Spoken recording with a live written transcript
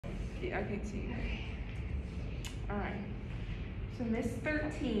Yeah, I can see you. All right. So Miss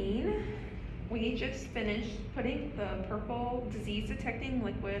 13, we just finished putting the purple disease detecting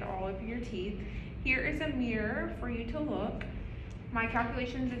liquid all over your teeth. Here is a mirror for you to look. My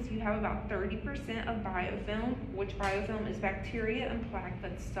calculations is you have about 30% of biofilm, which biofilm is bacteria and plaque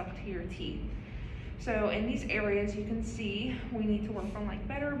that's stuck to your teeth. So in these areas you can see we need to work on like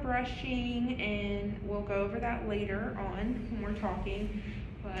better brushing, and we'll go over that later on when we're talking,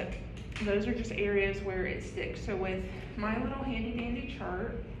 but those are just areas where it sticks. So with my little handy dandy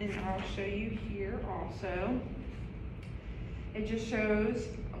chart, and I'll show you here also, it just shows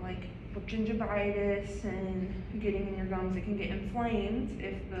like with gingivitis and getting in your gums, it can get inflamed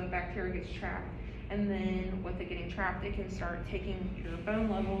if the bacteria gets trapped. And then with it getting trapped, it can start taking your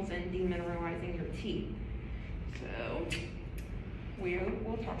bone levels and demineralizing your teeth. So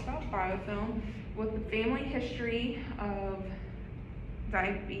we'll talk about biofilm. With the family history of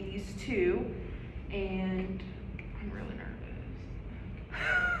diabetes 2, and I'm really nervous.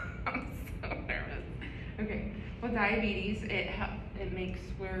 I'm so nervous. Okay, with diabetes, it makes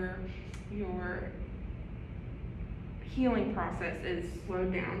where your healing process is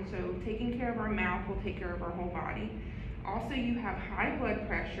slowed down. So taking care of our mouth will take care of our whole body. Also, you have high blood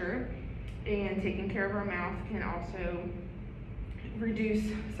pressure, and taking care of our mouth can also reduce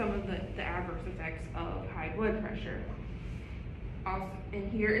some of the adverse effects of high blood pressure. Also, and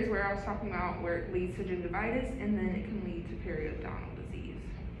here is where I was talking about where it leads to gingivitis, and then it can lead to periodontal disease.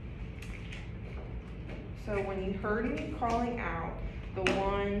 So when you heard me calling out the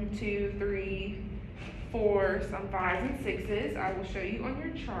 1, 2, 3, 4, some 5s and 6s, I will show you on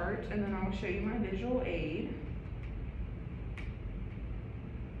your chart, and then I will show you my visual aid.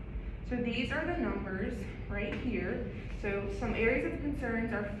 So these are the numbers right here. So some areas of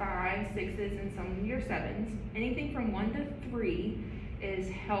concerns are 5s, 6s, and some of your 7s. Anything from 1 to 3 is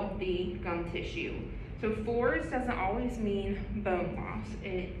healthy gum tissue. So 4s doesn't always mean bone loss.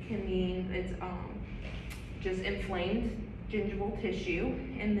 It can mean it's just inflamed gingival tissue.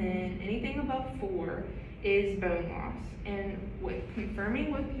 And then anything above 4 is bone loss. And with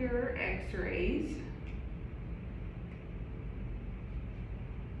confirming with your x-rays,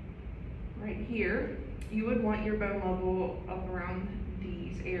 right here, you would want your bone level up around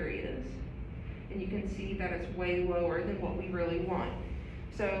these areas. And you can see that it's way lower than what we really want.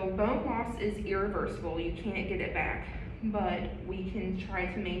 So bone loss is irreversible. You can't get it back, but we can try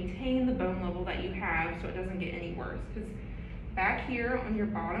to maintain the bone level that you have so it doesn't get any worse. Because back here on your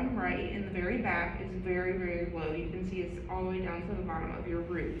bottom right, in the very back, is very, very low. You can see it's all the way down to the bottom of your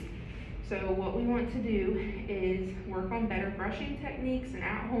root. So what we want to do is work on better brushing techniques and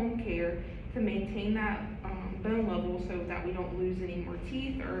at-home care to maintain that bone level so that we don't lose any more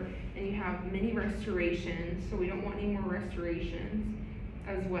teeth, and you have many restorations, so we don't want any more restorations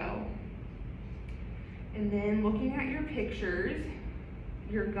as well. And then looking at your pictures,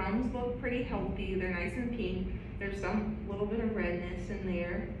 your gums look pretty healthy. They're nice and pink. There's some little bit of redness in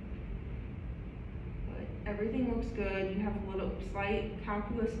there, but everything looks good. You have a little slight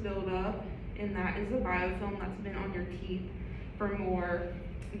calculus buildup, and that is the biofilm that's been on your teeth for more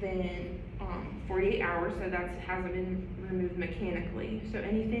than 48 hours, so that hasn't been removed mechanically. So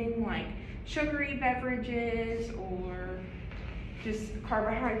anything like sugary beverages or just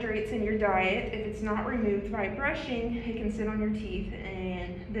carbohydrates in your diet, if it's not removed by brushing, it can sit on your teeth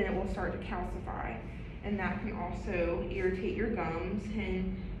and then it will start to calcify. And that can also irritate your gums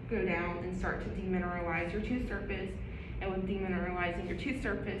and go down and start to demineralize your tooth surface. And with demineralizing your tooth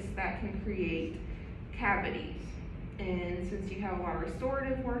surface, that can create cavities. And since you have a lot of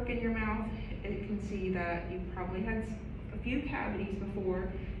restorative work in your mouth, it can see that you've probably had a few cavities before,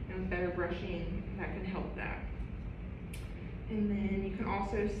 and with better brushing, that can help that. And then you can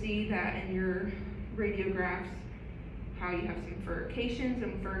also see that in your radiographs how you have some furcations,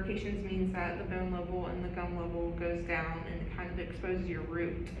 and furcations means that the bone level and the gum level goes down and it kind of exposes your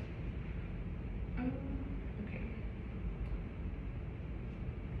root. Okay.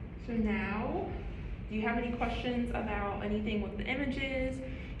 So now, do you have any questions about anything with the images,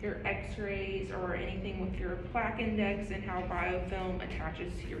 your x-rays, or anything with your plaque index and how biofilm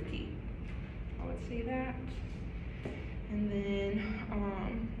attaches to your teeth? I would say that. And then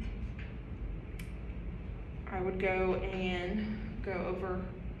I would go over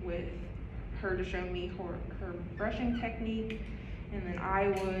with her to show me her brushing technique, and then I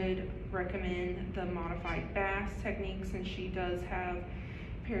would recommend the modified Bass technique since she does have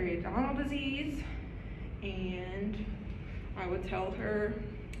periodontal disease, and I would tell her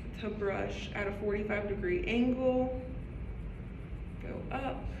to brush at a 45-degree angle, go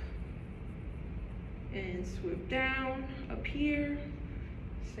up and swoop down up here,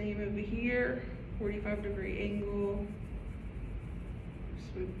 Same over here, 45-degree angle,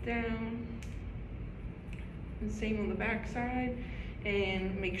 swoop down. And same on the back side.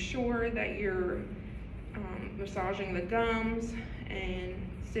 And make sure that you're massaging the gums and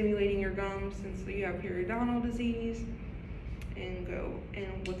stimulating your gums since you have periodontal disease. And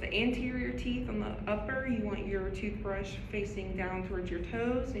with the anterior teeth on the upper, you want your toothbrush facing down towards your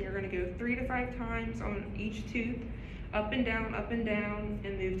toes, and you're going to go 3 to 5 times on each tooth, up and down,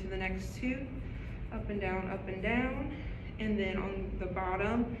 and move to the next tooth, up and down, and then on the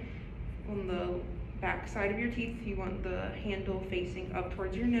bottom, on the back side of your teeth, you want the handle facing up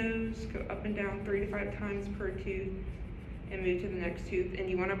towards your nose, go up and down 3 to 5 times per tooth, and move to the next tooth. And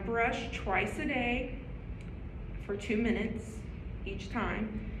you want to brush twice a day for 2 minutes each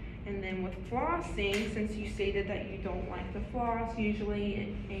time. And then with flossing, since you stated that you don't like to floss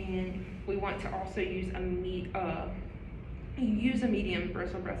usually, and we want to also use a medium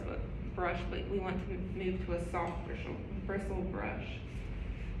bristle brush, but we want to move to a soft bristle brush.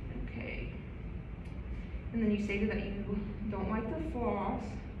 Okay. And then you stated that you don't like to floss.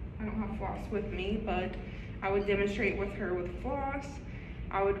 I don't have floss with me, but I would demonstrate with her with floss.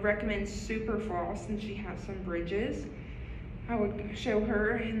 I would recommend Super Floss since she has some bridges. I would show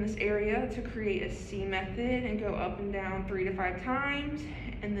her in this area to create a C method and go up and down 3 to 5 times,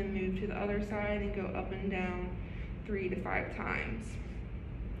 and then move to the other side and go up and down 3 to 5 times.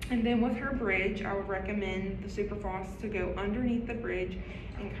 And then with her bridge, I would recommend the Super Floss to go underneath the bridge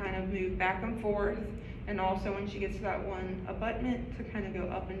and kind of move back and forth. And also when she gets to that one abutment, to kind of go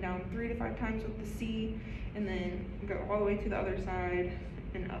up and down 3 to 5 times with the C, and then go all the way to the other side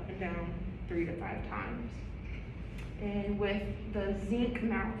and up and down 3 to 5 times. And with the zinc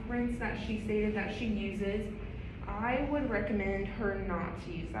mouth rinse that she stated that she uses, I would recommend her not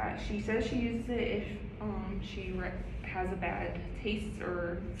to use that. She says she uses it if she has a bad taste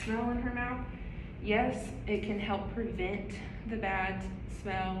or smell in her mouth. Yes, it can help prevent the bad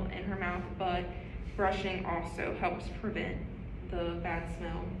smell in her mouth, but brushing also helps prevent the bad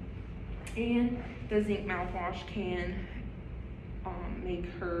smell. And the zinc mouthwash can make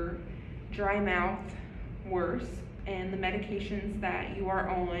her dry mouth worse, and the medications that you are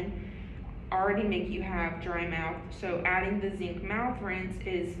on already make you have dry mouth, so adding the zinc mouth rinse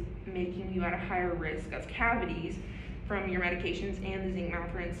is making you at a higher risk of cavities from your medications. And the zinc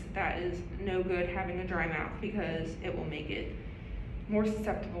mouth rinse, that is no good having a dry mouth because it will make it more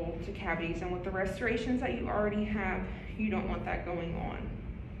susceptible to cavities, and with the restorations that you already have, you don't want that going on.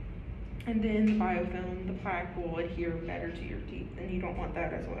 And then the biofilm, the plaque will adhere better to your teeth, and you don't want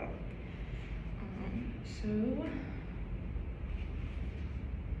that as well. So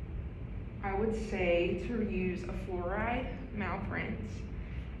I would say to use a fluoride mouth rinse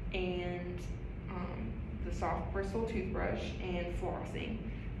and the soft bristle toothbrush and flossing.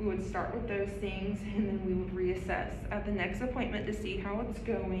 We would start with those things, and then we would reassess at the next appointment to see how it's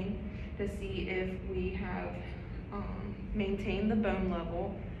going, to see if we have maintained the bone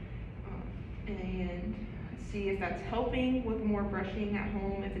level, and see if that's helping with more brushing at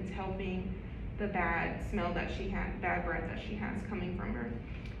home, if it's helping the bad smell that she had, bad breath that she has coming from her.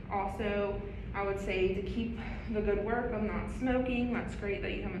 Also, I would say to keep the good work of not smoking. That's great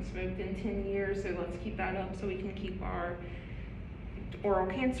that you haven't smoked in 10 years, so let's keep that up so we can keep our oral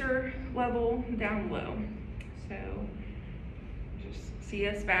cancer level down low. So just see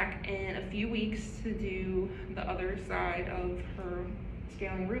us back in a few weeks to do the other side of her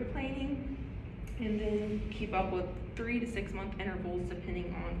scaling root planing, and then keep up with 3 to 6 month intervals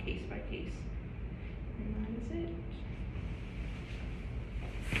depending on case by case. And that is it.